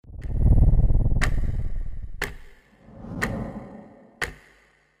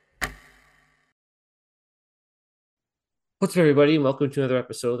What's up, everybody, and welcome to another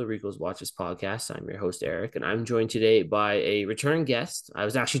episode of the Rico's Watches podcast. I'm your host, Eric, and I'm joined today by a return guest. I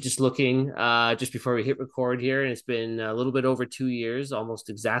was actually just looking just before we hit record here, and it's been a little bit over 2 years, almost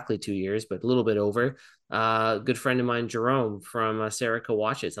exactly 2 years, but a little bit over. Good friend of mine, Jerome from Serica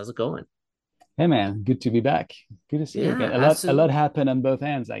Watches. How's it going? Hey man, good to be back. Good to see you Yeah, again. A lot absolutely. happened on both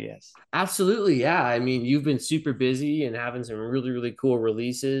ends, I guess. Absolutely, yeah. I mean, you've been super busy and having some really, really cool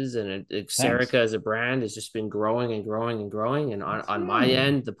releases, and Serica Thanks. as a brand has just been growing and growing and growing. And on, That's on my right.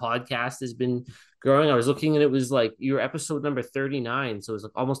 end, the podcast has been growing. I was looking, and it was like your episode number 39, so it was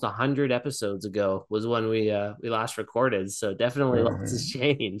like almost 100 episodes ago was when we last recorded. So definitely lots has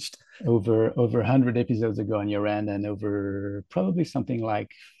We're changed. over 100 episodes ago on your end, and over probably something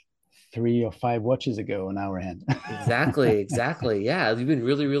like 3 or 5 watches ago on our end. Exactly, exactly. Yeah, you've been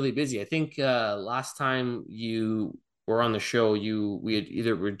really, really busy. I think last time you were on the show, you we had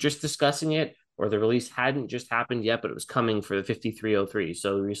either were just discussing it or the release hadn't just happened yet, but it was coming for the 5303.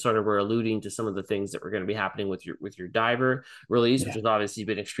 So we sort of were alluding to some of the things that were going to be happening with your diver release, which Yeah, has obviously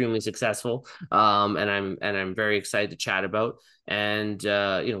been extremely successful. And I'm very excited to chat about. And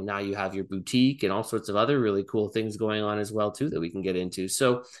now you have your boutique and all sorts of other really cool things going on as well too that we can get into.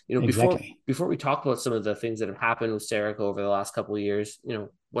 So, before exactly. before we talk about some of the things that have happened with Serica over the last couple of years,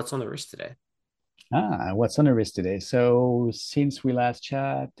 what's on the wrist today? What's on the wrist today? So since we last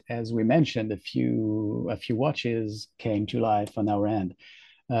chat, as we mentioned, a few watches came to life on our end.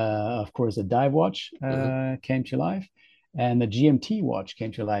 Of course, the dive watch Mm-hmm. came to life, and the GMT watch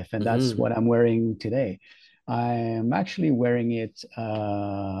came to life, and that's Mm-hmm. what I'm wearing today. I'm actually wearing it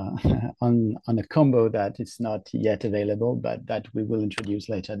on a combo that is not yet available, but that we will introduce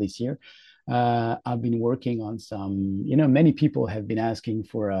later this year. I've been working on some. Many people have been asking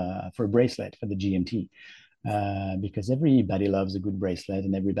for a bracelet for the GMT because everybody loves a good bracelet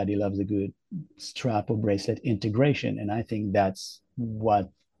and everybody loves a good strap or bracelet integration, and I think that's what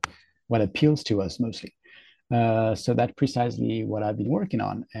appeals to us mostly. So that's precisely what I've been working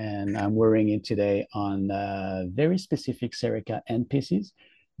on, and I'm wearing it today on very specific Serica end pieces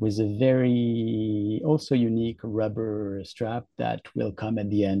with a very also unique rubber strap that will come at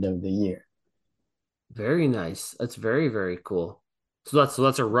the end of the year. Very nice. That's very, very cool. So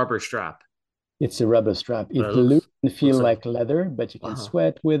that's a rubber strap, It's a rubber strap. but it It looks looks and looks feel like like leather, but you can wow.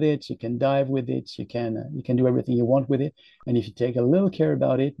 sweat with it, you can dive with it, you can do everything you want with it. And if you take a little care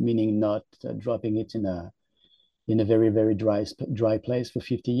about it, meaning not dropping it in a very very dry place for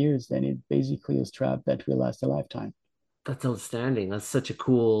 50 years, then it's basically a strap that will last a lifetime. That's outstanding. That's such a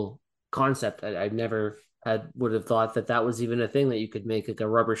cool concept. I've never had would have thought that that was even a thing that you could make like a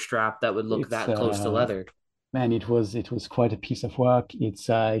rubber strap that would look It's that close to leather. Man, it was quite a piece of work.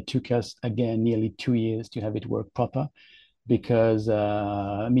 It took us again nearly 2 years to have it work proper because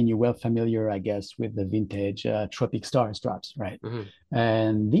I mean you're well familiar, I guess, with the vintage Tropic Star straps, right? Hmm.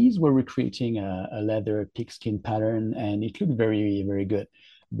 And these were recreating a leather pigskin pattern, and it looked very very good.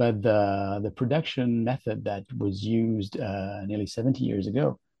 But the production method that was used nearly 70 years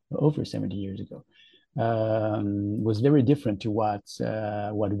ago, over 70 years ago, was very different to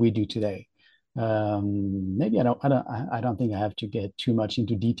what we do today. Maybe I don't think I have to get too much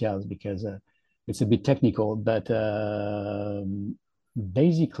into details because it's a bit technical, but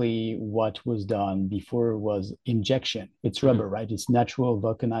basically what was done before was injection. It's Hmm. rubber, right? It's natural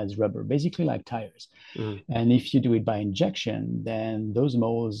vulcanized rubber, basically like tires. Hmm. And if you do it by injection, then those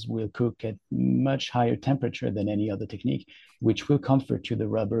molds will cook at much higher temperature than any other technique, which will confer to the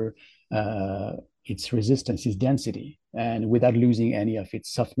rubber uh, its resistance, its density, and without losing any of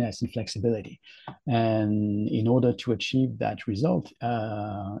its softness and flexibility. And in order to achieve that result,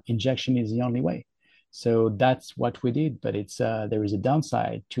 injection is the only way. So that's what we did, but there is a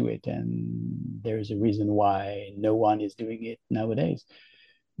downside to it, and there is a reason why no one is doing it nowadays.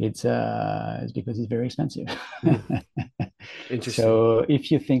 It's because it's very expensive. Hmm. Interesting. So if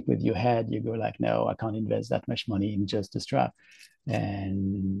you think with your head, you go like, no, I can't invest that much money in just a strap.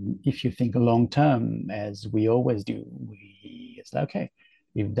 And if you think long term, as we always do, it's like, okay,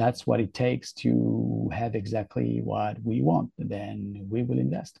 if that's what it takes to have exactly what we want, then we will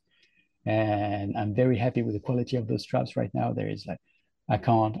invest. And I'm very happy with the quality of those straps right now. There is like, I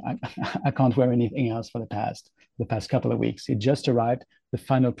can't, I, I can't wear anything else for the past couple of weeks. It just arrived, the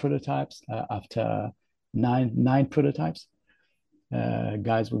final prototypes after nine prototypes.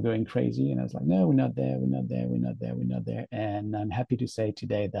 Guys were going crazy, and I was like, no, we're not there, we're not there, we're not there, we're not there. And I'm happy to say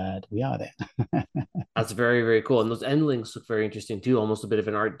today that we are there. That's very, very cool. And those end links look very interesting too, almost a bit of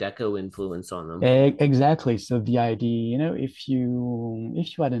an Art Deco influence on them. Exactly. So the idea, if you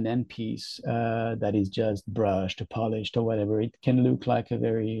had an end piece that is just brushed or polished or whatever, it can look like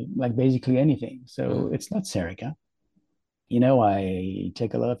basically anything. So Mhm. it's not Serica. I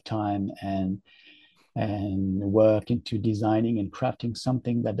take a lot of time and work into designing and crafting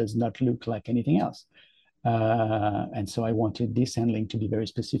something that does not look like anything else. And so I wanted this handling to be very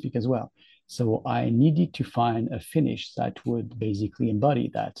specific as well. So I needed to find a finish that would basically embody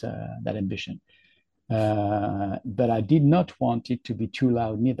that ambition. But I did not want it to be too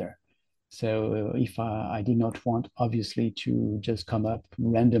loud neither. So if I did not want, obviously, to just come up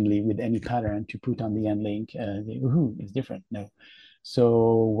randomly with any pattern to put on the end link, ooh, it's different. No.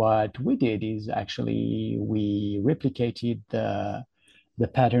 So what we did is actually we replicated the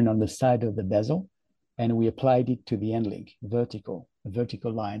pattern on the side of the bezel, and we applied it to the end link, vertical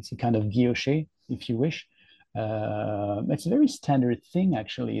lines, a kind of guilloche, if you wish. It's a very standard thing,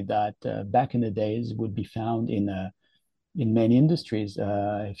 actually, that back in the days would be found in many industries.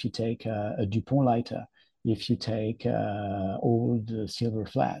 If you take a Dupont lighter, if you take old silver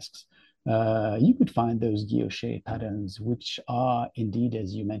flasks, you could find those guilloche patterns, which are indeed,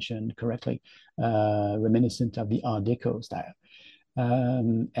 as you mentioned correctly, reminiscent of the Art Deco style.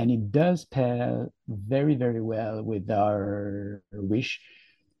 And it does pair very, very well with our wish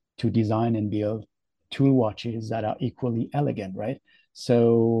to design and build tool watches that are equally elegant, right?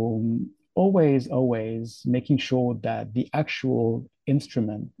 So always making sure that the actual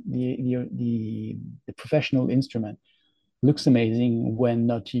instrument, the professional instrument, looks amazing when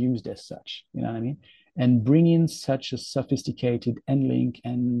not used as such. You know what I mean? And bringing such a sophisticated end link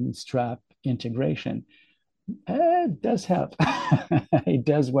and strap integration does help. It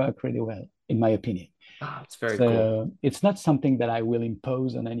does work really well, in my opinion. Ah, it's very cool. So it's not something that I will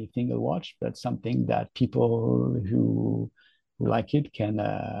impose on any single watch, but something that people who like it can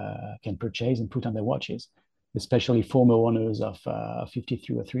purchase and put on their watches, especially former owners of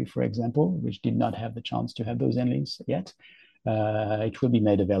 5303, for example, which did not have the chance to have those endings yet. It will be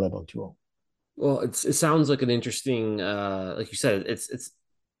made available to all. Well, it sounds like an interesting, like you said, it's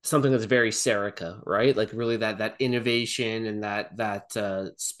something that's very Serica, right? Like really that innovation and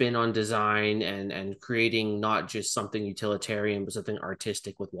that spin on design and creating not just something utilitarian, but something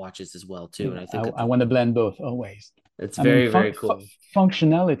artistic with watches as well too. And Yeah, I think I want to blend both always. it's I mean, very, very cool.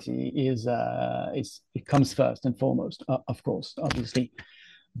 functionality is it comes first and foremost, of course, obviously.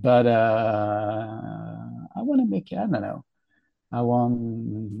 But I want to make it. I don't know. I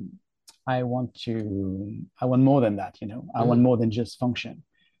want I want more than that. I want Hmm. more than just function.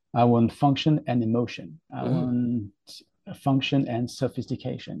 I want function and emotion. I Hmm. want function and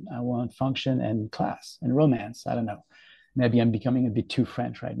sophistication. I want function and class and romance. I don't know. Maybe I'm becoming a bit too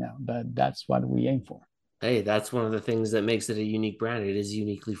French right now, but that's what we aim for. Hey, that's one of the things that makes it a unique brand. It is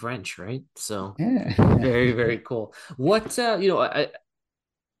uniquely French, right? So Yeah. very, very cool. What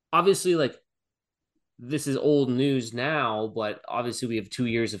obviously like this is old news now, but obviously we have 2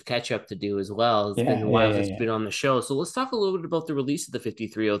 years of catch up to do as well. It's been Yeah, a yeah, while yeah, since it's yeah. been on the show. So let's talk a little bit about the release of the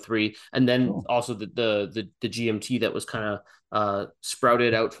 5303 and then Sure. also the GMT that was kind of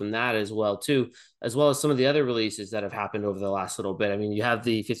sprouted out from that as well too, as well as some of the other releases that have happened over the last little bit. I mean, you have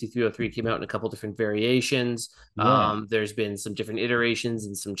the 5303 came out in a couple different variations. Yeah, There's been some different iterations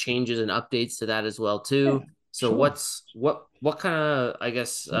and some changes and updates to that as well too. yeah, So sure. what kind of I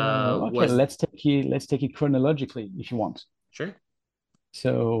guess So okay, was let's take it chronologically if you want. sure.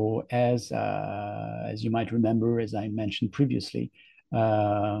 So as you might remember, as I mentioned previously,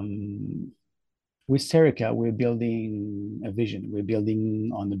 um, with Serica, we're building a vision, we're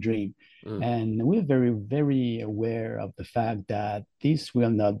building on a dream. Mm, And we're very, very aware of the fact that this will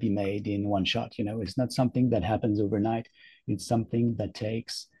not be made in one shot. It's not something that happens overnight. It's something that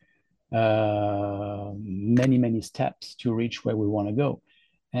takes many, many steps to reach where we want to go.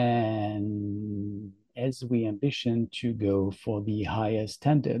 And as we ambition to go for the highest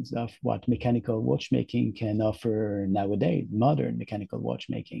standards of what mechanical watchmaking can offer nowadays, modern mechanical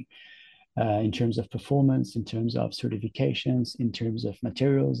watchmaking, in terms of performance, in terms of certifications, in terms of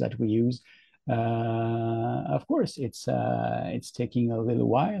materials that we use. Of course, it's taking a little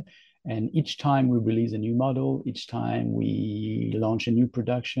while, and each time we release a new model, each time we launch a new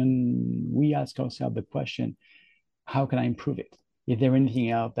production, we ask ourselves the question: How can I improve it? Is there anything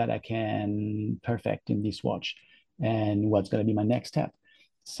else that I can perfect in this watch? And what's going to be my next step?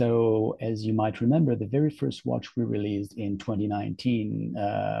 So, as you might remember, the very first watch we released in 2019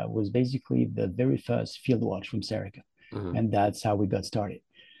 was basically the very first field watch from Serica. mm, And that's how we got started.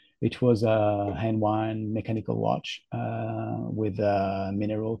 It was a hand wound mechanical watch with a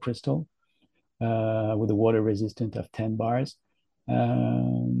mineral crystal, with a water resistant of 10 bars.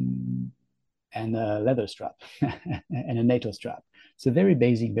 Um, and a leather strap and a NATO strap. So very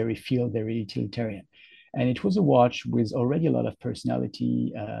basic, very field, very utilitarian. And it was a watch with already a lot of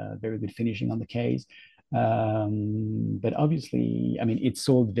personality, very good finishing on the case, But obviously, I mean, it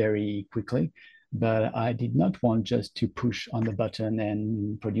sold very quickly. But I did not want just to push on the button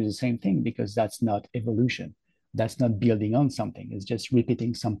and produce the same thing because that's not evolution. That's not building on something. It's just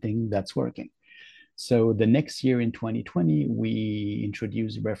repeating something that's working. So the next year in 2020, we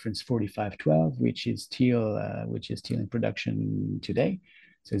introduced reference 4512, which is still in production today.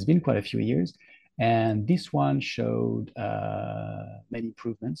 So it's been quite a few years, and this one showed many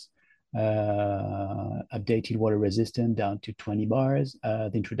improvements. Updated water resistant down to 20 bars. The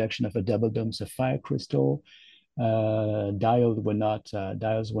introduction of a double dome sapphire crystal. Dials were not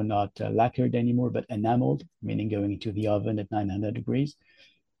lacquered anymore, but enameled, meaning going into the oven at 900 degrees,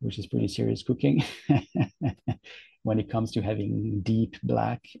 which is pretty serious cooking when it comes to having deep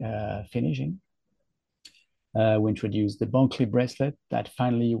black finishing. We introduced the Bonkley bracelet that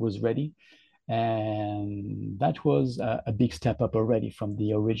finally was ready. And that was a big step up already from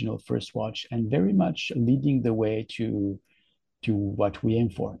the original first watch and very much leading the way to what we aim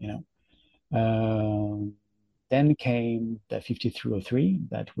for, you know. Then came the 5303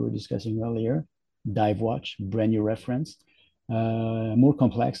 that we were discussing earlier, dive watch, brand new reference. More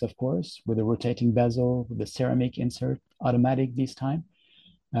complex, of course, with a rotating bezel, with the ceramic insert, automatic this time.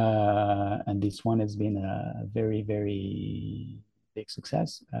 And this one has been a very, very big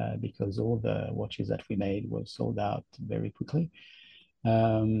success because all the watches that we made were sold out very quickly.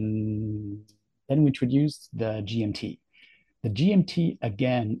 Then we introduced the GMT. The GMT,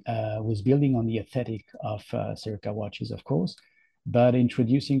 again, was building on the aesthetic of Serica watches, of course, but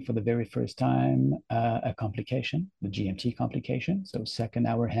introducing for the very first time a complication, the GMT complication, so second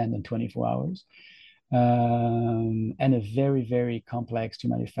hour hand in 24 hours, and a very, very complex to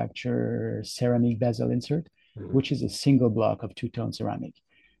manufacture ceramic bezel insert, Mm-hmm. which is a single block of two-tone ceramic.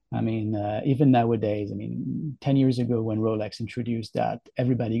 I mean, even nowadays, I mean, 10 years ago when Rolex introduced that,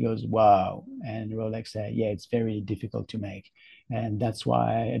 everybody goes, wow. And Rolex said, yeah, it's very difficult to make. And that's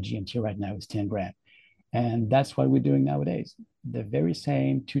why a GMT right now is 10 grand. And that's what we're doing nowadays. The very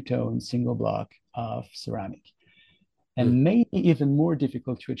same two-tone single block of ceramic. And maybe even more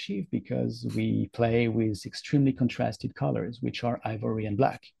difficult to achieve because we play with extremely contrasted colors, which are ivory and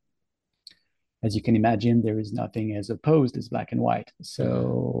black. As you can imagine, there is nothing as opposed as black and white. Mm-hmm.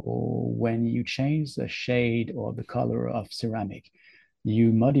 So when you change the shade or the color of ceramic,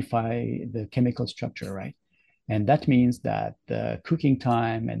 you modify the chemical structure, right? And that means that the cooking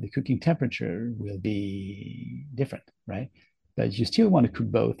time and the cooking temperature will be different, right? But you still want to cook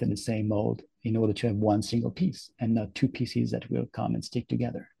both in the same mold in order to have one single piece and not two pieces that will come and stick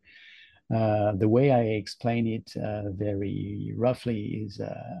together. The way I explain it very roughly is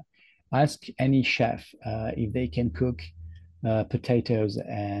ask any chef if they can cook potatoes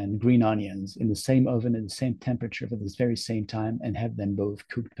and green onions in the same oven at the same temperature for this very same time and have them both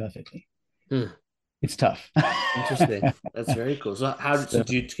cooked perfectly. Mm. It's tough. Interesting. That's very cool. So So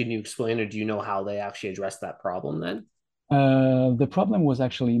can you explain or do you know how they actually address that problem then? the problem was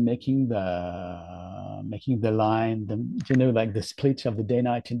actually making the line, like the split of the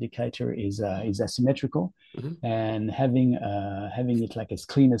day-night indicator is asymmetrical, Mm-hmm. and having it like as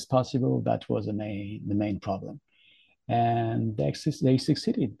clean as possible, that was the main problem. And they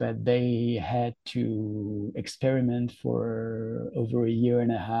succeeded, but they had to experiment for over a year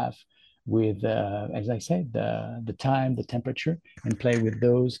and a half with, as I said, the time, the temperature, and play with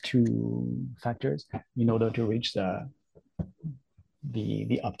those two factors in order to reach the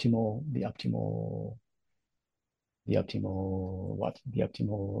optimal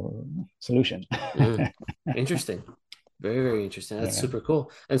solution. Mm. Interesting. Very, very interesting. That's Yeah. super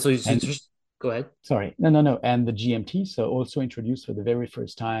cool. And so you And just go ahead. sorry, no. And the GMT, so also introduced for the very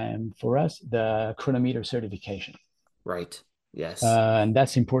first time for us the chronometer certification. Right. Yes. And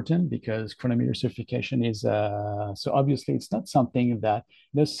that's important because chronometer certification is so obviously it's not something that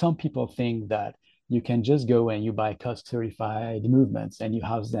there's some people think that you can just go and you buy cost certified movements and you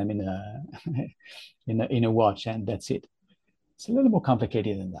house them in a in a watch and that's it. It's a little more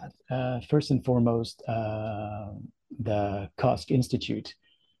complicated than that. First and foremost, the Cost Institute,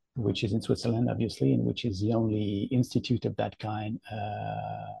 which is in Switzerland, obviously, and which is the only institute of that kind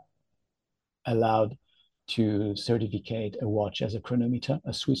allowed to certificate a watch as a chronometer,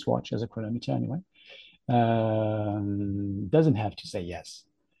 a Swiss watch as a chronometer, anyway, doesn't have to say yes.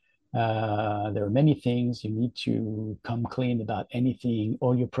 There are many things you need to come clean about anything,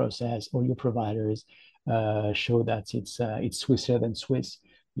 all your process, all your providers, show that it's Swisser than Swiss.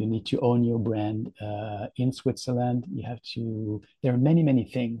 You need to own your brand in Switzerland. You have to. There are many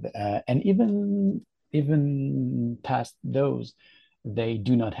things, and even past those, they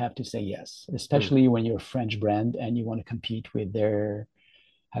do not have to say yes. Mm. Especially when you're a French brand and you want to compete with their,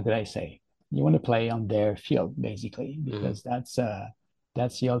 how could I say? to play on their field basically, Mm-hmm. because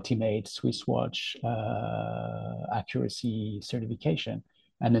that's the ultimate Swiss watch accuracy certification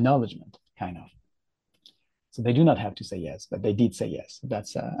and acknowledgement, kind of. So they do not have to say yes, but they did say yes.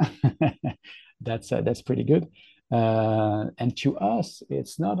 That's pretty good. And to us,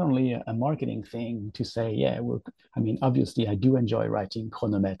 it's not only a marketing thing to say, yeah, I mean, obviously, I do enjoy writing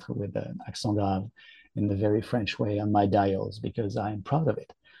chronomètre with an accent grave in the very French way on my dials because I'm proud of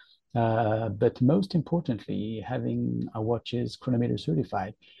it. But most importantly, having our watches chronometer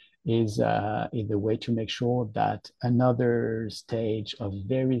certified is the way to make sure that another stage of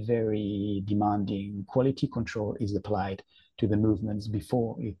very, very demanding quality control is applied to the movements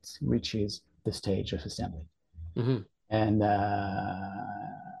before it reaches the stage of assembly. Mm-hmm. And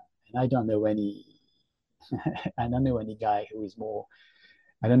I don't know any I don't know any guy who is more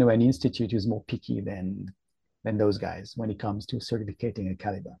I don't know any institute who's more picky than those guys when it comes to certificating a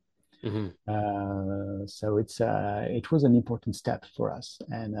caliber. Mm-hmm. So it was an important step for us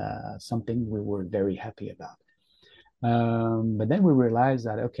and something we were very happy about. But then we realized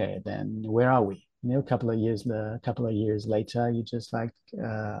that okay, then where are we? You know, a couple of years later,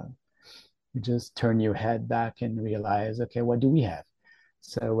 uh, you just turn your head back and realize, okay, what do we have?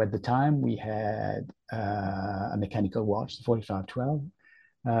 So at the time, we had a mechanical watch, the 4512.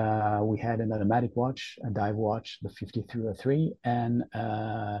 We had an automatic watch, a dive watch, the 5303, and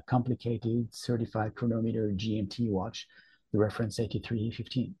a complicated certified chronometer GMT watch, the reference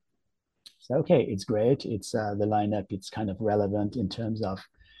 8315. So, okay, it's great. It's the lineup, it's kind of relevant in terms of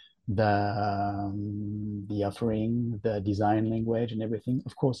the offering, the design language, and everything.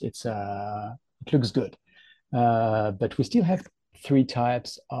 Of course, it looks good, but we still have three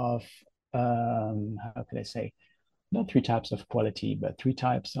types of how could I say, not three types of quality, but three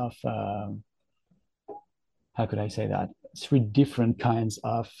types of how could I say that? Three different kinds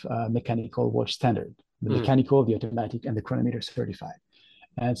of mechanical watch standard: the Mm-hmm. mechanical, the automatic, and the chronometer certified.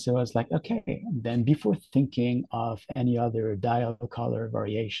 And so I was like, okay, then before thinking of any other dial color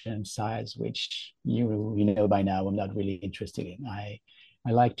variation size, which you know by now I'm not really interested in. I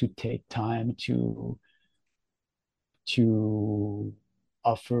like to take time to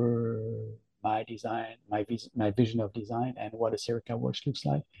offer my design, my vision of design and what a Serica watch looks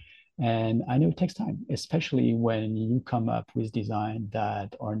like. And I know it takes time, especially when you come up with design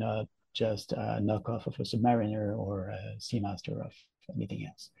that are not just a knockoff of a Submariner or a Seamaster of anything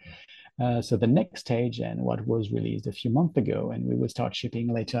else. So the next stage, and what was released a few months ago, and we will start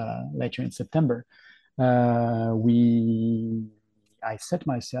shipping later in September. We I set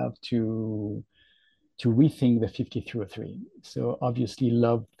myself to rethink the 5303. So obviously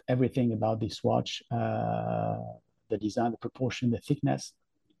loved everything about this watch, the design, the proportion, the thickness.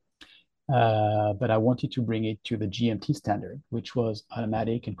 But I wanted to bring it to the GMT standard, which was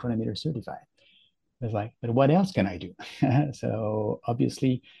automatic and chronometer certified. I was like, but what else can I do? So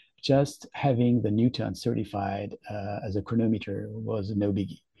obviously, just having the Newton certified as a chronometer was no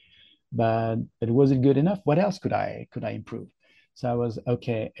biggie. But was it good enough? What else could I improve? So I was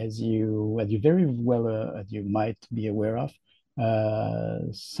okay, as you very well as you might be aware of.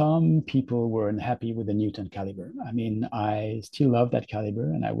 Some people were unhappy with the Newton caliber. I mean, I still love that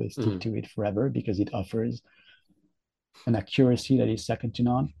caliber and I will stick Mm-hmm. to it forever because it offers an accuracy that is second to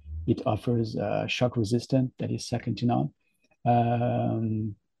none. It offers shock resistant that is second to none.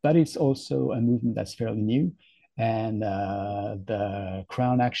 But it's also a movement that's fairly new. And the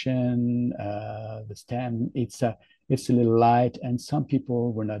crown action, the stem, it's a little light, and some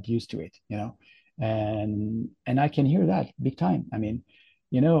people were not used to it, you know. And I can hear that big time. I mean,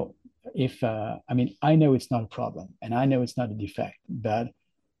 you know, if I mean, I know it's not a problem, and I know it's not a defect, but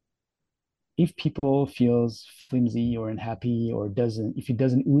if people feels flimsy or unhappy or doesn't if it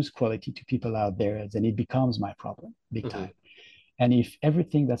doesn't ooze quality to people out there, then it becomes my problem big Mm-hmm. time. And if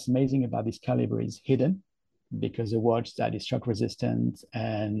everything that's amazing about this caliber is hidden because a watch that is shock resistant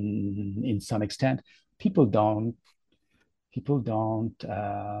and in some extent people don't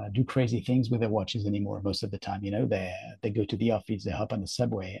do crazy things with their watches anymore most of the time. You know, they go to the office, they hop on the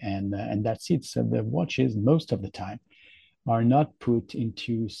subway, and that's it. So the watches most of the time are not put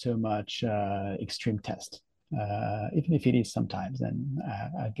into so much extreme test, even if it is sometimes. And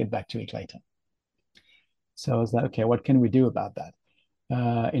I'll get back to it later. So I was like, okay, what can we do about that?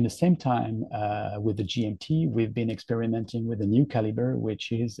 In the same time, with the GMT, we've been experimenting with a new caliber,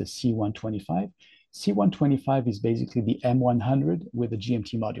 which is the C125. C125 is basically the M100 with a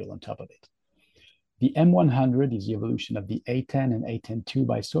GMT module on top of it. The M100 is the evolution of the A10 and A10-2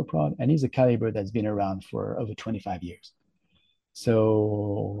 by Soprod, and is a caliber that's been around for over 25 years.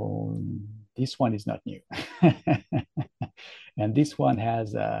 So this one is not new. And this one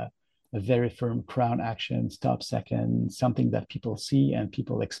has a very firm crown action, stop second, something that people see and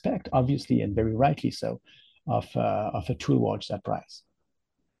people expect, obviously, and very rightly so, of a tool watch that price.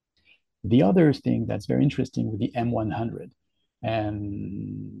 The other thing that's very interesting with the M100,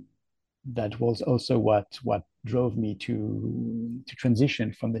 and that was also what drove me to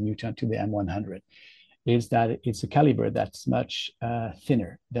transition from the Newton to the M100, is that it's a caliber that's much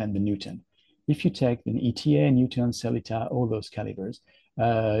thinner than the Newton. If you take an ETA, Newton, Serica, all those calibers,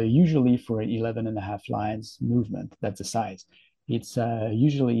 usually for an 11 and a half lines movement, that's the size, it's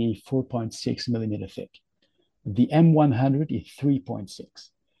usually 4.6 millimeter thick. The M100 is 3.6,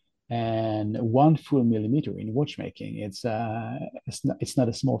 and 1 full millimeter in watchmaking, it's not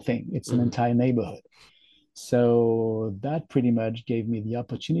a small thing. It's an Mm-hmm. entire neighborhood. So that pretty much gave me the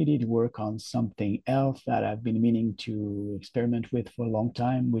opportunity to work on something else that I've been meaning to experiment with for a long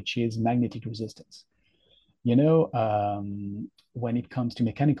time, which is magnetic resistance. When it comes to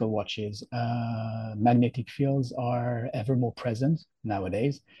mechanical watches, magnetic fields are ever more present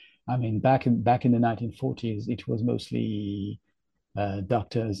nowadays. I mean, back in the 1940s, it was mostly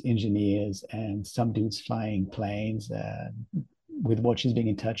doctors, engineers, and some dudes flying planes with watches being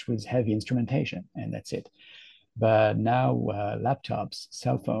in touch with heavy instrumentation, and that's it. But now laptops,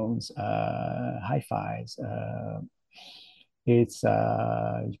 cell phones, hi-fis, it's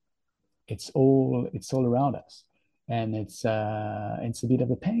uh, it's all around us, and it's a bit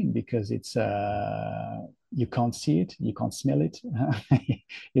of a pain because it's you can't see it, you can't smell it.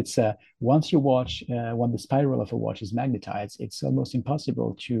 It's once you watch when the spiral of a watch is magnetized, it's almost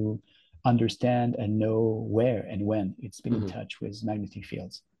impossible to understand and know where and when it's been in Mm-hmm. touch with magnetic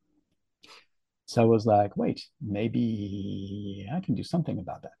fields. So I was like, wait, maybe I can do something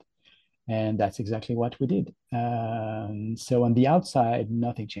about that. And that's exactly what we did. So on the outside,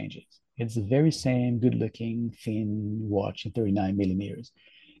 nothing changes. It's the very same good looking thin watch in 39 millimeters.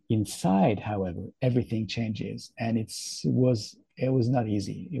 Inside, however, everything changes. And it was not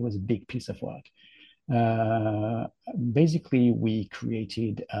easy. It was a big piece of work. Uh, Basically, we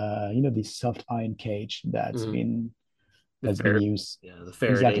created this soft iron cage that's Mm-hmm. been The that's been fair, used yeah, the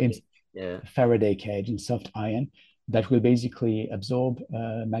exactly Faraday. in Yeah. Faraday cage in soft iron that will basically absorb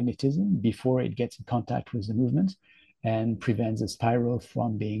magnetism before it gets in contact with the movement and prevents the spiral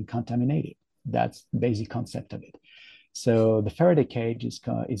from being contaminated. That's the basic concept of it. So the Faraday cage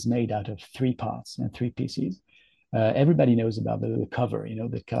is made out of three parts and three pieces. Everybody knows about the cover,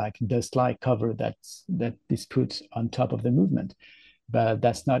 the like dust-like cover that is put on top of the movement. But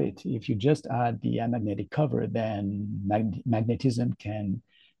that's not it. If you just add the magnetic cover, then magnetism can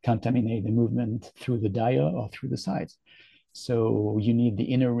contaminate the movement through the dial or through the sides. So you need the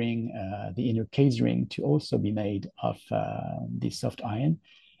inner ring, the inner case ring to also be made of the soft iron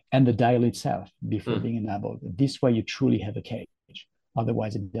and the dial itself before Mm. being enabled. This way you truly have a cage.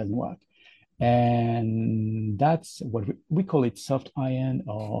 Otherwise, it doesn't work. And that's what we call it soft iron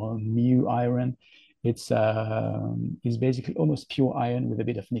or mu iron. It's basically almost pure iron with a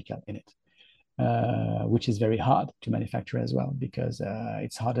bit of nickel in it, which is very hard to manufacture as well because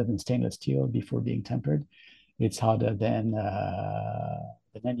it's harder than stainless steel before being tempered. It's harder than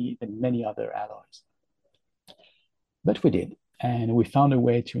many other alloys. But we did, and we found a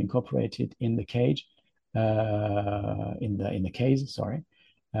way to incorporate it in the cage, in the case, sorry,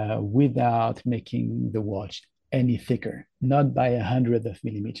 without making the watch any thicker, not by 100th of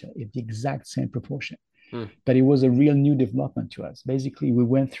millimeter, it's the exact same proportion. Mm. But it was a real new development to us. Basically, we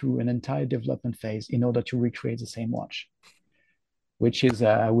went through an entire development phase in order to recreate the same watch, which is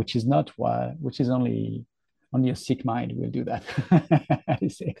not why, which is only a sick mind will do that. You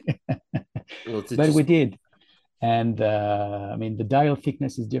see. Well, it's But we just did, and I mean the dial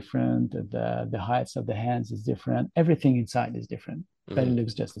thickness is different, the heights of the hands is different, everything inside is different, but it mhm.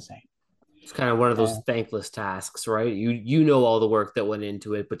 looks just the same. It's kind of one of those Uh, thankless tasks, right? You know all the work that went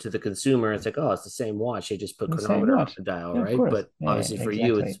into it, but to the consumer, it's like, oh, it's the same watch. They just put the same chronometer on watch, the dial, yeah, of right? course, But yeah, obviously for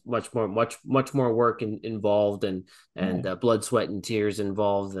you, it's exactly, much more work involved and yeah. blood, sweat, and tears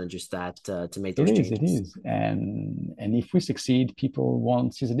involved than just that to make It those is, it changes. is, and if we succeed, people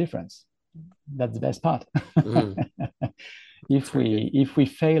won't see the difference. That's the best part. Mm-hmm. It's if very good. we if we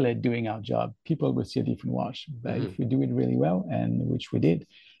fail at doing our job, people will see a different watch. But Mm-hmm. if we do it really well, and which we did,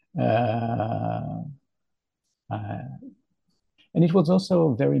 uh, uh, and it was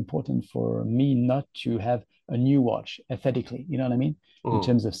also very important for me not to have a new watch aesthetically, you know what I mean, in Mm-hmm.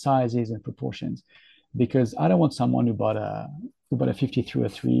 terms of sizes and proportions, because I don't want someone who bought a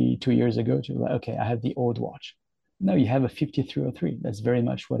 5303 2 years ago to be like, okay, I have the old watch. No, you have a 5303. That's very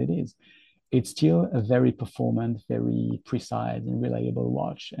much what it is. It's still a very performant, very precise and reliable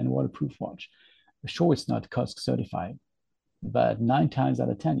watch and waterproof watch. Sure, it's not COSC certified, but 9 times out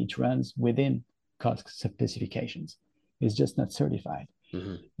of 10, it runs within cost specifications. It's just not certified.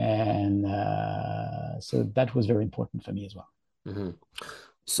 Mm-hmm. And so that was very important for me as well. Mm-hmm.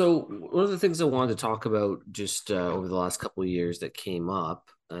 So one of the things I wanted to talk about just over the last couple of years that came up,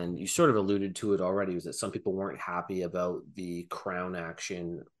 and you sort of alluded to it already, was that some people weren't happy about the crown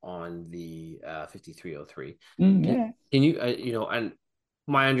action on the 5303. Can, Yeah, can you, and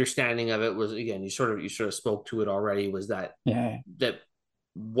my understanding of it was, again, you sort of spoke to it already, was that yeah, that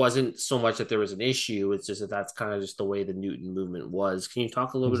wasn't so much that there was an issue. It's just that that's kind of just the way the Newton movement was. Can you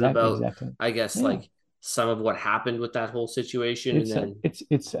talk a little bit exactly, about, exactly. I guess, Yeah, like some of what happened with that whole situation, and then.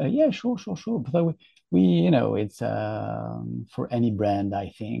 yeah, sure, sure, sure. But it's for any brand,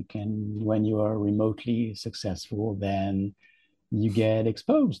 I think. And when you are remotely successful, then you get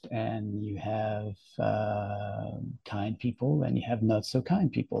exposed, and you have kind people, and you have not so kind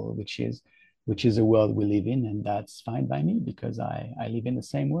people, which is a world we live in, and that's fine by me because I live in the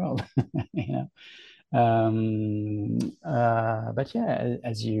same world, you know. But yeah,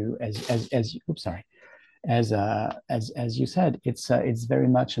 as you, oops, sorry, as you said, it's very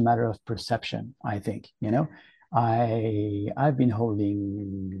much a matter of perception, I think. I've been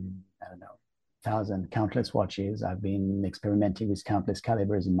holding, I don't know, countless watches. I've been experimenting with countless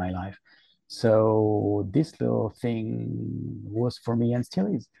calibers in my life. So this little thing was for me, and still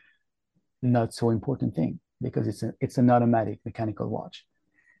is, not so important thing, because it's an automatic mechanical watch.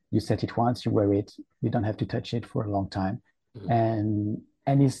 You set it once, you wear it, you don't have to touch it for a long time, Mhm,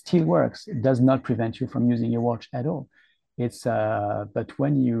 and it still works. It does not prevent you from using your watch at all. But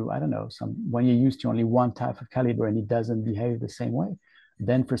when I don't know, when you're used to only one type of caliber and it doesn't behave the same way,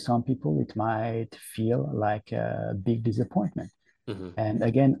 then for some people it might feel like a big disappointment. mhm, And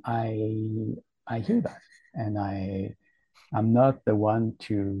again, I hear that, and I'm not the one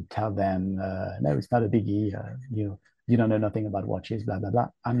to tell them, no, it's not a biggie. You don't know nothing about watches, blah, blah, blah.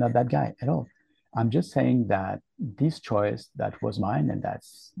 I'm not that guy at all. I'm just saying that this choice that was mine, and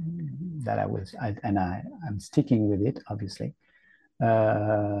I'm sticking with it, obviously,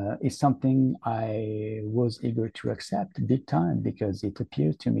 is something I was eager to accept big time, because it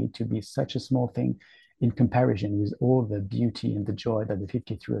appears to me to be such a small thing in comparison with all the beauty and the joy that the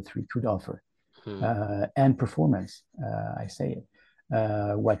 5303 could offer, mhm, and performance. I say it.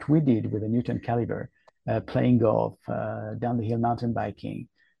 What we did with the Newton caliber, playing golf, down the hill mountain biking,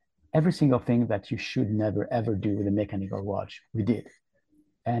 every single thing that you should never ever do with a mechanical watch, we did,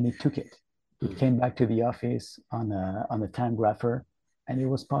 and it took it. It mhm. came back to the office on a time grapher, and it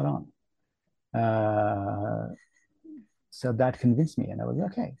was spot on. Uh, so that convinced me, and I was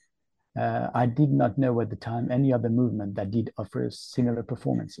okay. I did not know at the time any other movement that did offer similar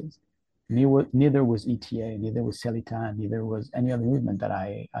performances. Neither was ETA, neither was Serica, neither was any other movement that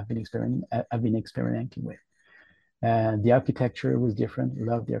I've been experimenting with. The architecture was different.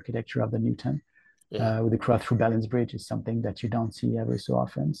 Love the architecture of the Newton. Yeah. With the cross through balance bridge is something that you don't see every so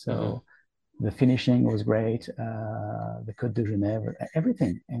often. Mhm. So the finishing was great. The Côte de Genève,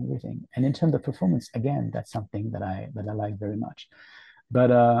 everything. And in terms of performance, again, that's something that I like very much. But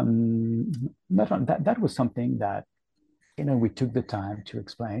that was something that we took the time to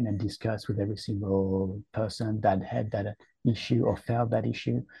explain and discuss with every single person that had that issue or felt that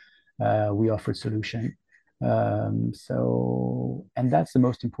issue. We offered solution. And that's the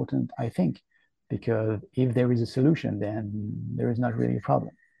most important, I think, because if there is a solution, then there is not really a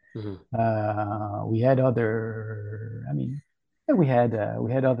problem. Mhm. We had other, I mean, yeah, we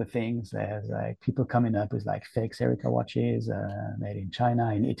had other things, as like people coming up with like fake Serica watches made in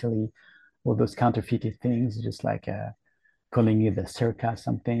China, in Italy, all those counterfeited things, just like calling it the Serica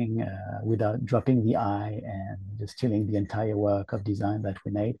something, without dropping the I, and just stealing the entire work of design that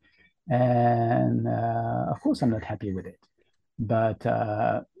we made. And of course, I'm not happy with it, but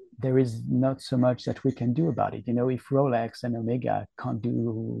there is not so much that we can do about it. If Rolex and Omega can't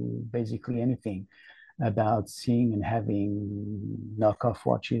do basically anything about seeing and having knockoff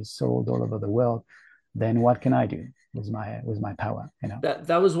watches sold all over the world, then what can I do with my power?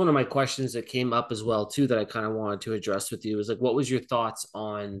 That was one of my questions that came up as well too, that I kind of wanted to address with you. Is like, what was your thoughts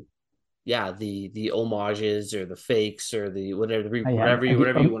on, yeah, the homages or the fakes or the whatever Yeah, the whatever you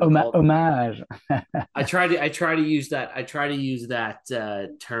want to call it. homage. I try to use that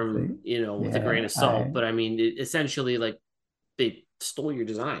term, See? with a grain Yeah, of salt, but I mean, essentially, like, they stole your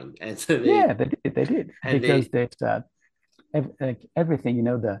design, and so yeah, they did, and because they there's like everything,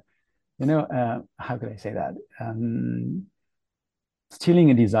 how could I say that? Stealing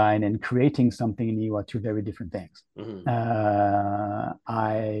a design and creating something new are two very different things. mhm,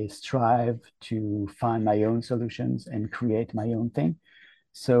 I strive to find my own solutions and create my own thing.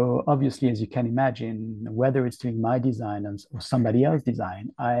 So obviously, as you can imagine, whether it's doing my design or somebody else's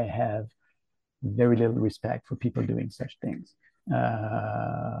design, I have very little respect for people doing such things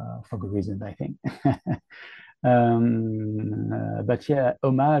for good reasons, I think. But yeah,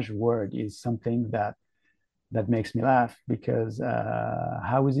 homage word is something that makes me laugh because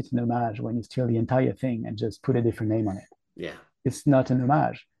how is it an homage when you steal the entire thing and just put a different name on it? Yeah. It's not an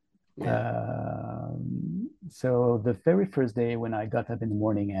homage. Yeah. So the very first day when I got up in the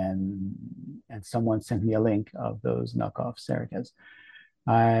morning and someone sent me a link of those knockoff Sericas,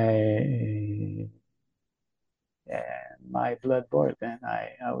 I my blood boiled, and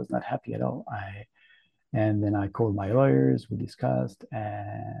I was not happy at all. And then I called my lawyers, we discussed,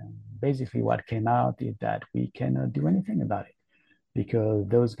 and basically what came out is that we cannot do anything about it because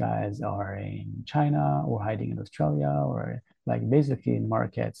those guys are in China or hiding in Australia or like basically in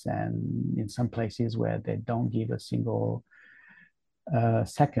markets and in some places where they don't give a single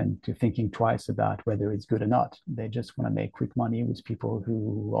second to thinking twice about whether it's good or not. They just want to make quick money with people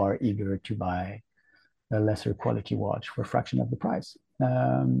who are eager to buy a lesser quality watch for a fraction of the price.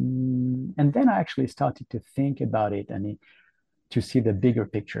 And then I actually started to think about it and to see the bigger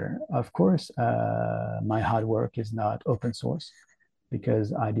picture. Of course, my hard work is not open source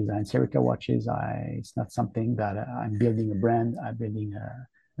because I design Serica watches. It's not something that I'm building a brand. I'm building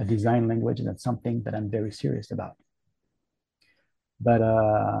a design language, and that's something that I'm very serious about. But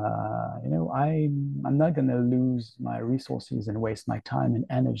I'm not going to lose my resources and waste my time and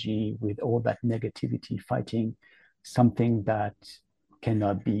energy with all that negativity fighting something that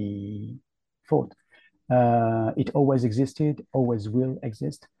cannot be fought. It always existed, always will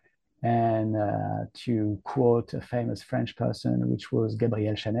exist. And to quote a famous French person, which was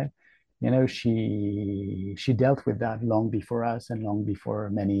Gabrielle Chanel, she dealt with that long before us and long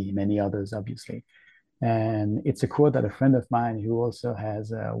before many others, obviously. And it's a quote that a friend of mine who also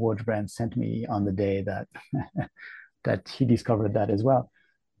has a watch brand sent me on the day that that he discovered that as well.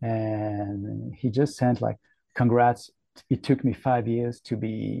 And he just sent like, "Congrats! It took me 5 years to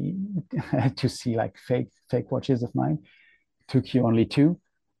be to see like fake watches of mine. It took you only two."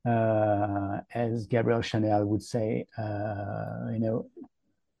 As Gabrielle Chanel would say,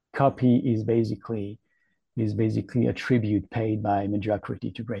 copy is basically a tribute paid by mediocrity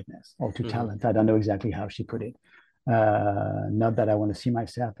to greatness or to Mm-hmm. talent. I don't know exactly how she put it. Not that I want to see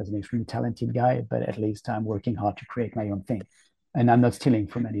myself as an extremely talented guy, but at least I'm working hard to create my own thing. And I'm not stealing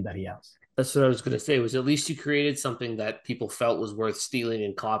from anybody else. That's what I was going to say. Was at least you created something that people felt was worth stealing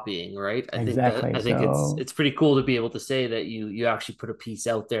and copying, right? Exactly. I think So it's pretty cool to be able to say that you actually put a piece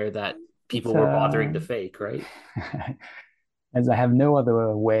out there that it's people were bothering to fake, right? as I have no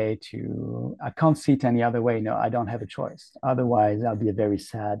other way I can't see it any other way. No, I don't have a choice. Otherwise, I'll be a very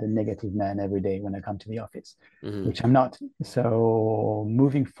sad and negative man every day when I come to the office, Mm-hmm. which I'm not. So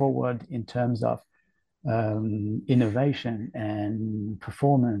moving forward in terms of innovation and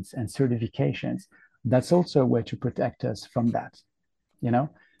performance and certifications, that's also a way to protect us from that. You know,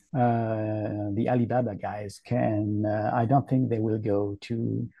 the Alibaba guys I don't think they will go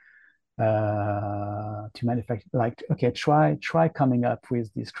to manufacture like okay try coming up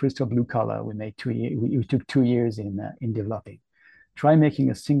with this crystal blue color we made 2 years we took 2 years in developing. Try making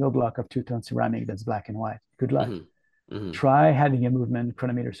a single block of two-tone ceramic that's black and white. Good luck. Mm-hmm. Mm-hmm. Try having a movement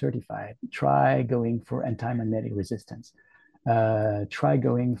chronometer certified. Try going for anti-magnetic resistance. Try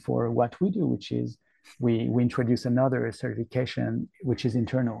going for what we do, which is we introduce another certification which is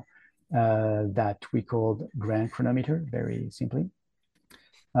internal that we called grand chronometer, very simply.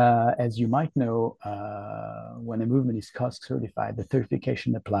 As you might know, when a movement is COSC certified, the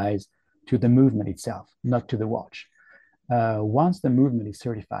certification applies to the movement itself, not to the watch. Once the movement is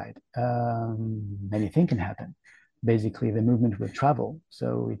certified, anything can happen. Basically, the movement will travel,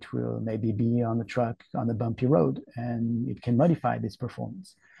 so it will maybe be on the truck on the bumpy road, and it can modify this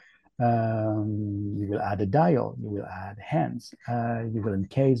performance. You will add a dial, you will add hands, you will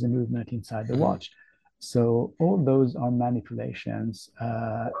encase the movement inside the Mm-hmm. watch. So all those are manipulations,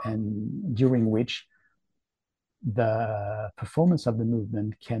 and during which the performance of the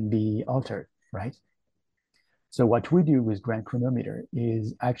movement can be altered, right? So what we do with Grand Chronometer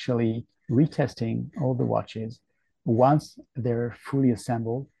is actually retesting all the watches once they're fully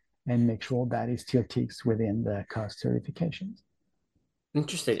assembled and make sure that it still ticks within the cost certifications.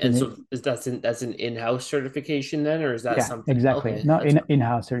 Interesting. You And need, so is that's an in-house certification then, or is that yeah, something? exactly. Okay, No, that's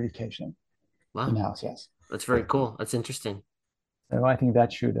in-house certification. wow. In-house, yes. That's very cool. That's interesting. So I think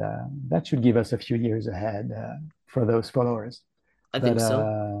that should give us a few years ahead for those followers. I But think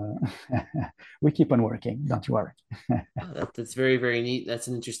so. we keep on working. Don't you worry. That's very, very neat. That's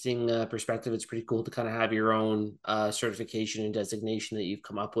an interesting perspective. It's pretty cool to kind of have your own certification and designation that you've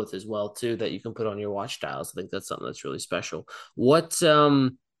come up with as well, too, that you can put on your watch dials. I think that's something that's really special. What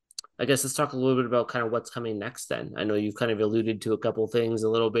I guess let's talk a little bit about kind of what's coming next then. I know you've kind of alluded to a couple things a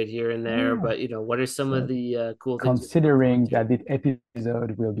little bit here and there, Yeah. but what are some of So the cool things we can look forward considering to? that this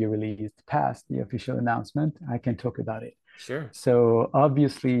episode will be released past the official announcement, I can talk about it. Sure. So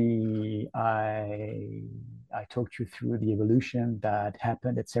obviously, I talked you through the evolution that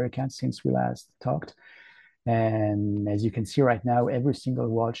happened at Serica since we last talked. And as you can see right now, every single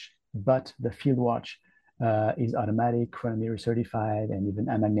watch but the field watch is automatic, chronometer certified, and even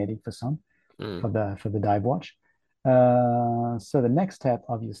amagnetic for some Mm, for the dive watch. So the next step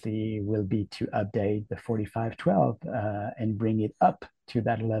obviously will be to update the 4512 and bring it up to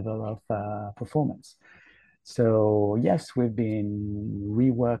that level of performance. So yes, we've been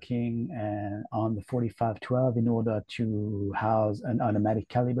reworking on the 4512 in order to house an automatic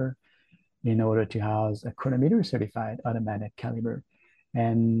caliber, in order to house a chronometer certified automatic caliber,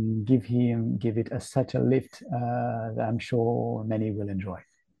 and give it such a lift that I'm sure many will enjoy.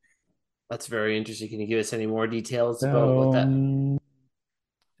 that's very interesting. Can you give us any more details about what So that?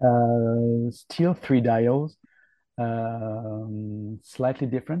 still three dials, slightly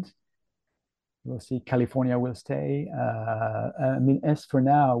different. We'll see. California will stay. I mean, as for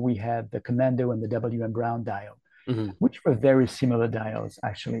now, we had the Commando and the WM Brown dial, Mhm, which were very similar dials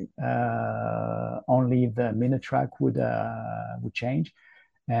actually. Only the minute track would change,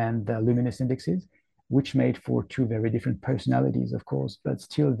 and the luminous indexes, which made for two very different personalities, of course, but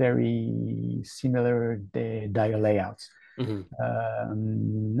still very similar dial layouts. mhm.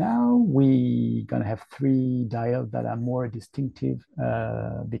 Now we gonna have three dials that are more distinctive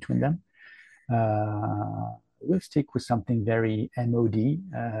between them. We'll stick with something very MOD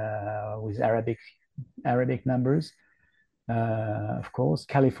with Arabic numbers. Of course,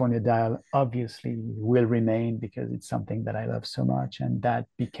 California dial obviously will remain because it's something that I love so much, and that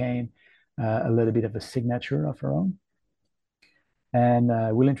became a little bit of a signature of our own. And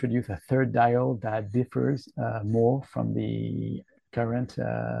we'll introduce a third dial that differs more from the current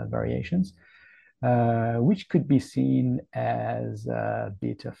variations, which could be seen as a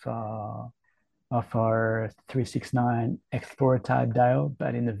bit of our 369 Explorer type dial,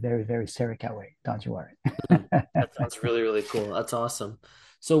 but in a very, very Serica way. Don't you worry. Mhm. That sounds really, really cool. That's awesome.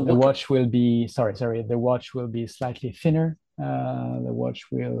 So The what? watch will be, sorry, the watch will be slightly thinner. The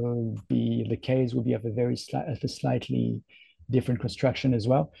case will be of of a slightly different construction as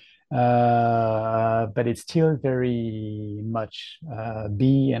well. But it's still very much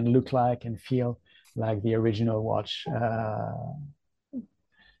be and look like and feel like the original watch.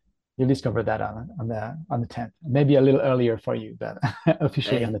 You'll discover that on the 10th, maybe a little earlier for you, but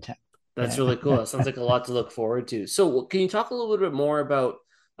officially on Hey, the 10th. that's Yeah. really cool. That sounds like a lot to look forward to. So, can you talk a little bit more about,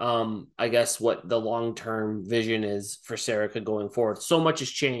 I guess, what the long-term vision is for Serica going forward? So much has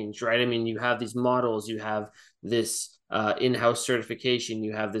changed, right? I mean, you have these models, you have this in-house certification,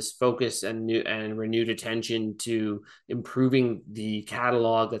 you have this focus and new and renewed attention to improving the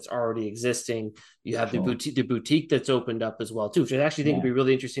catalog that's already existing. You have Sure. the boutique that's opened up as well too, which I actually think would Yeah. be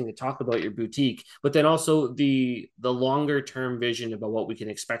really interesting to talk about your boutique, but then also the longer term vision about what we can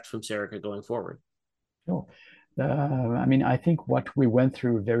expect from Serica going forward. Sure. I mean, I think what we went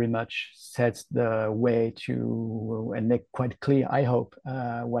through very much sets the way to and make quite clear, I hope,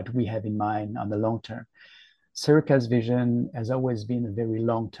 what we have in mind on the long term. Circa's vision has always been a very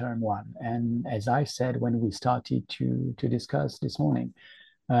long-term one. And as I said when we started to discuss this morning,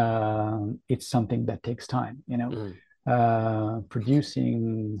 it's something that takes time, you know. Mm,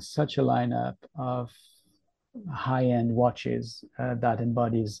 Producing such a lineup of high-end watches that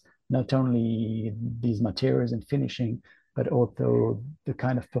embodies not only these materials and finishing, but also the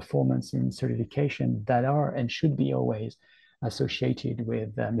kind of performance and certification that are and should be always associated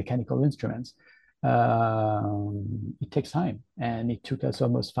with mechanical instruments. It takes time, and it took us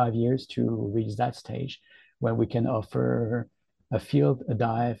almost 5 years to reach that stage where we can offer a field, a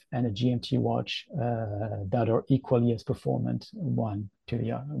dive, and a GMT watch that are equally as performant one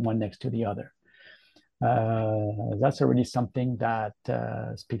next to the other. That's already something that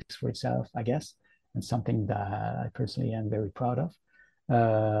speaks for itself, I guess, and something that I personally am very proud of.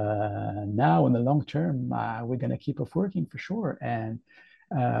 Now, in the long term, we're going to keep on working for sure, and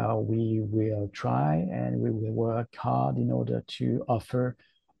we will try and we will work hard in order to offer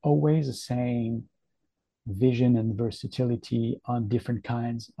always the same vision and versatility on different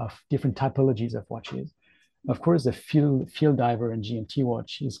typologies of watches. Of course, the field diver and GMT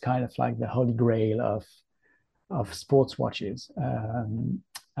watch is kind of like the holy grail of sports watches.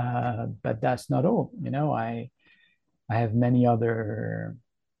 But that's not all. I have many other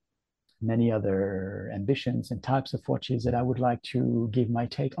ambitions and types of watches that I would like to give my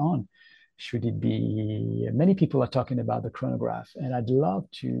take on. Should it be, many people are talking about the chronograph, and I'd love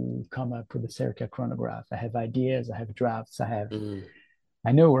to come up with a Serica chronograph. I have ideas, I have drafts, Mm,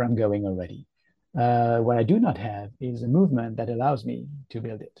 I know where I'm going already. What I do not have is a movement that allows me to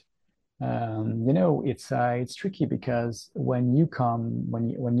build it. It's tricky because when you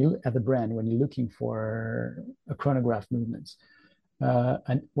at the brand, when you're looking for a chronograph movement,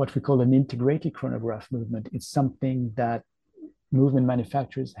 and what we call an integrated chronograph movement, it's something that movement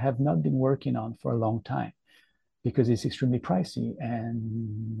manufacturers have not been working on for a long time because it's extremely pricey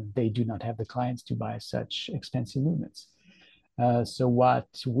and they do not have the clients to buy such expensive movements. So what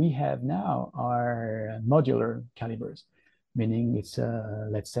we have now are modular calibers, meaning it's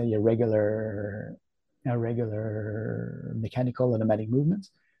let's say a regular mechanical automatic movement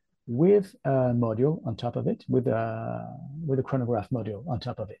with a module on top of it, with a chronograph module on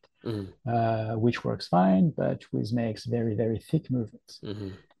top of it, mm, which works fine, but which makes very, very thick movements.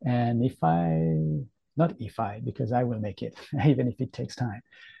 mm, And not if I, because I will make it, even if it takes time.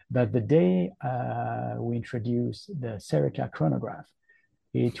 But the day we introduce the Serica chronograph,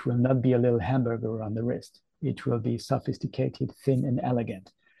 it will not be a little hamburger on the wrist. It will be sophisticated, thin, and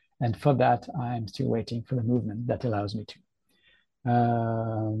elegant. And for that, I'm still waiting for the movement that allows me to.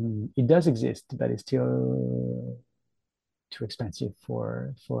 It does exist, but it's still too expensive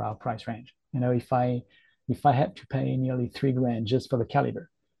for our price range. If I had to pay nearly 3 grand just for the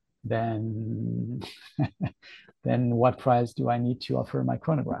caliber, then then what price do I need to offer my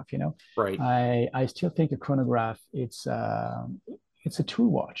chronograph? right. I still think a chronograph it's a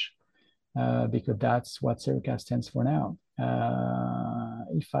tool watch because that's what Serica stands for now.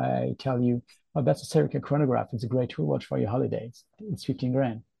 If I tell you, oh, that's a Serica chronograph, it's a great tool watch for your holidays. It's 15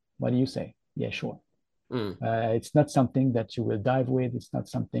 grand. What do you say? Yeah, sure. Mm, It's not something that you will dive with. It's not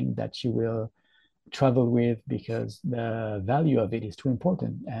something that you will travel with because the value of it is too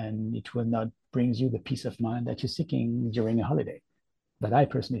important and it will not bring you the peace of mind that you're seeking during a holiday, that I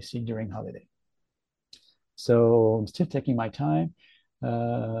personally seek during holiday. So I'm still taking my time.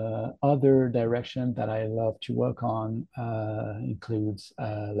 Other direction that I love to work on includes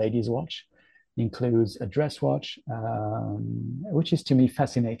a ladies' watch, includes a dress watch, which is to me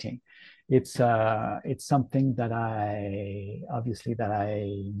fascinating. It's something that I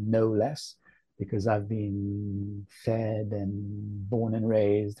know less because I've been fed and born and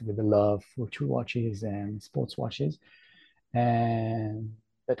raised with a love for tool watches and sports watches. And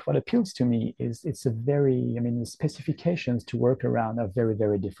but what appeals to me is the specifications to work around are very,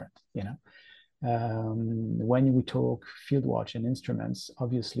 very different. When we talk field watch and instruments,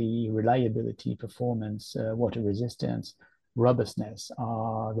 obviously reliability, performance, water resistance, robustness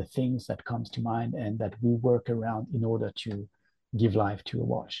are the things that comes to mind and that we work around in order to give life to a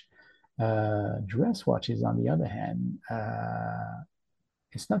watch. Dress watches, on the other hand,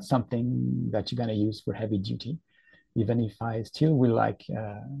 it's not something that you're going to use for heavy duty, even if I still will like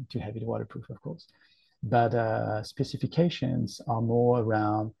to have it waterproof, of course. But specifications are more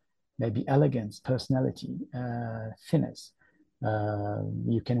around maybe elegance, personality, thinness.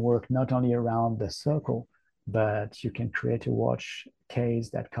 You can work not only around the circle, but you can create a watch case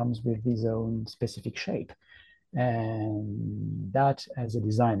that comes with its own specific shape. And that, as a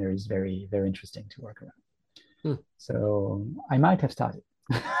designer, is very, very interesting to work around. mm. So I might have started.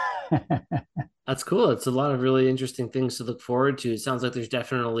 That's cool. It's a lot of really interesting things to look forward to. It sounds like there's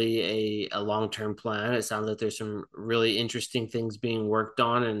definitely a long-term plan. It sounds like there's some really interesting things being worked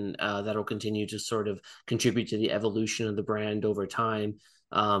on, and that'll continue to sort of contribute to the evolution of the brand over time.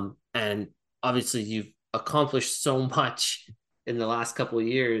 And obviously, you've accomplished so much in the last couple of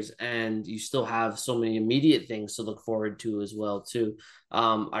years, and you still have so many immediate things to look forward to as well, too.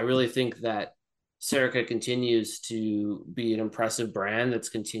 I really think that Serica continues to be an impressive brand that's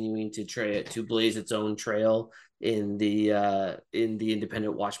continuing to blaze its own trail in the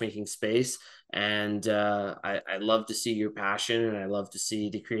independent watchmaking space. And I love to see your passion, and I love to see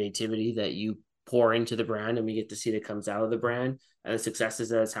the creativity that you pour into the brand, and we get to see that comes out of the brand and the successes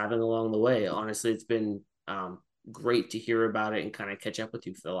that it's having along the way. Honestly, it's been great to hear about it and kind of catch up with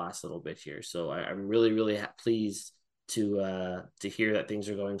you for the last little bit here. So I'm really, really pleased to hear that things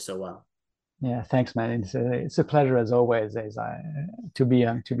are going so well. Yeah, thanks, man. It's a pleasure as always, to be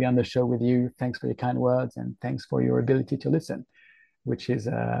on the show with you. Thanks for your kind words and thanks for your ability to listen, which is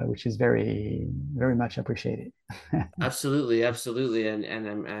very, very much appreciated. Absolutely, absolutely, and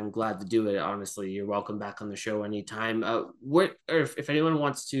I'm glad to do it. Honestly, you're welcome back on the show anytime. What or if anyone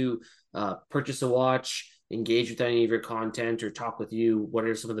wants to purchase a watch, engage with any of your content or talk with you, what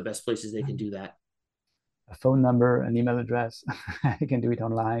are some of the best places they can do that? A phone number, an email address. You can do it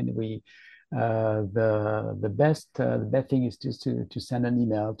online. We the best thing is just to send an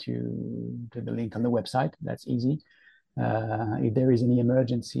email to the link on the website. That's easy. If there is any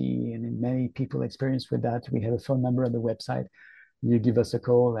emergency, and many people experience with that, we have a phone number on the website. You give us a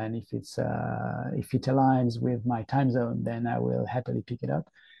call, and if it aligns with my time zone, then I will happily pick it up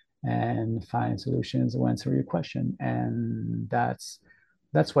and find solutions or answer your question. And that's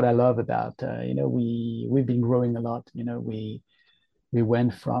what I love about we've been growing a lot. We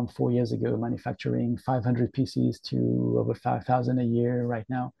went from 4 years ago manufacturing 500 PCs to over 5,000 a year right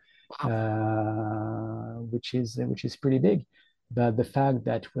now, Wow. which is pretty big. But the fact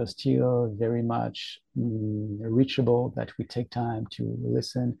that we're still very much reachable, that we take time to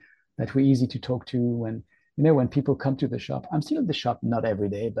listen, that we're easy to talk to. When people come to the shop, I'm still at the shop not every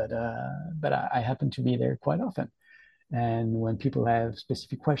day, but I happen to be there quite often. And when people have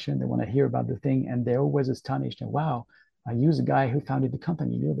specific questions, they want to hear about the thing, and they're always astonished. And wow, I use a guy who founded the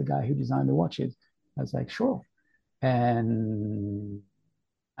company. You're the guy who designed the watches. I was like, sure. And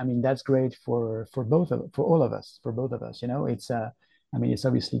I mean, that's great for all of us, for both of us. It's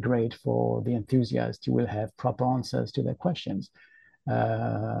obviously great for the enthusiasts who will have proper answers to their questions,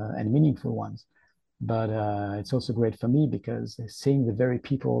 and meaningful ones. But it's also great for me because seeing the very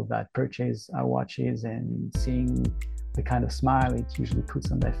people that purchase our watches and seeing the kind of smile it usually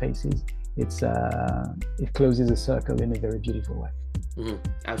puts on their faces, it closes a circle in a very beautiful way. Mm-hmm.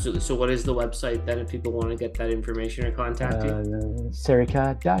 Absolutely. So what is the website then if people want to get that information or contact you?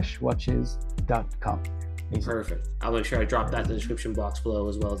 Serica-watches.com. Perfect. I'll make sure I drop that in the description box below,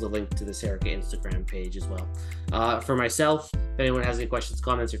 as well as a link to the Serica Instagram page as well. For myself, if anyone has any questions,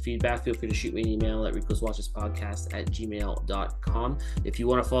 comments, or feedback, feel free to shoot me an email at ricoswatchespodcast@gmail.com. If you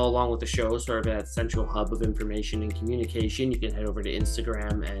want to follow along with the show, sort of that central hub of information and communication, you can head over to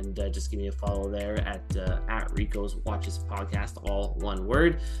Instagram and just give me a follow there at Rico's Watches Podcast, all one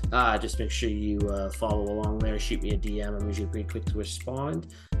word. Just make sure you follow along there. Shoot me a DM. I'm usually pretty quick to respond.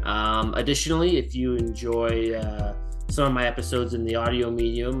 Additionally, if you enjoy some of my episodes in the audio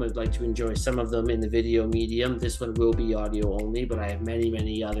medium, I'd like to enjoy some of them in the video medium. This one will be audio only, but I have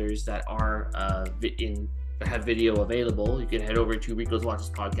many others that are have video available. You can head over to Rico's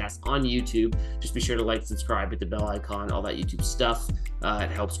Watches Podcast on YouTube. Just be sure to like, subscribe, hit the bell icon, all that YouTube stuff. It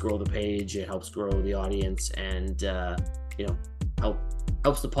helps grow the page, it helps grow the audience, and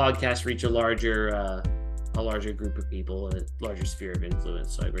helps the podcast reach a larger group of people and a larger sphere of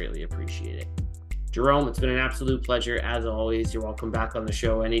influence. So I greatly appreciate it. Jerome, it's been an absolute pleasure as always. You're welcome back on the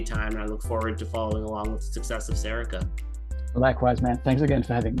show anytime, and I look forward to following along with the success of Serica. Likewise, man. Thanks again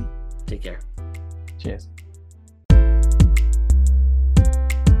for having me. Take care. Cheers.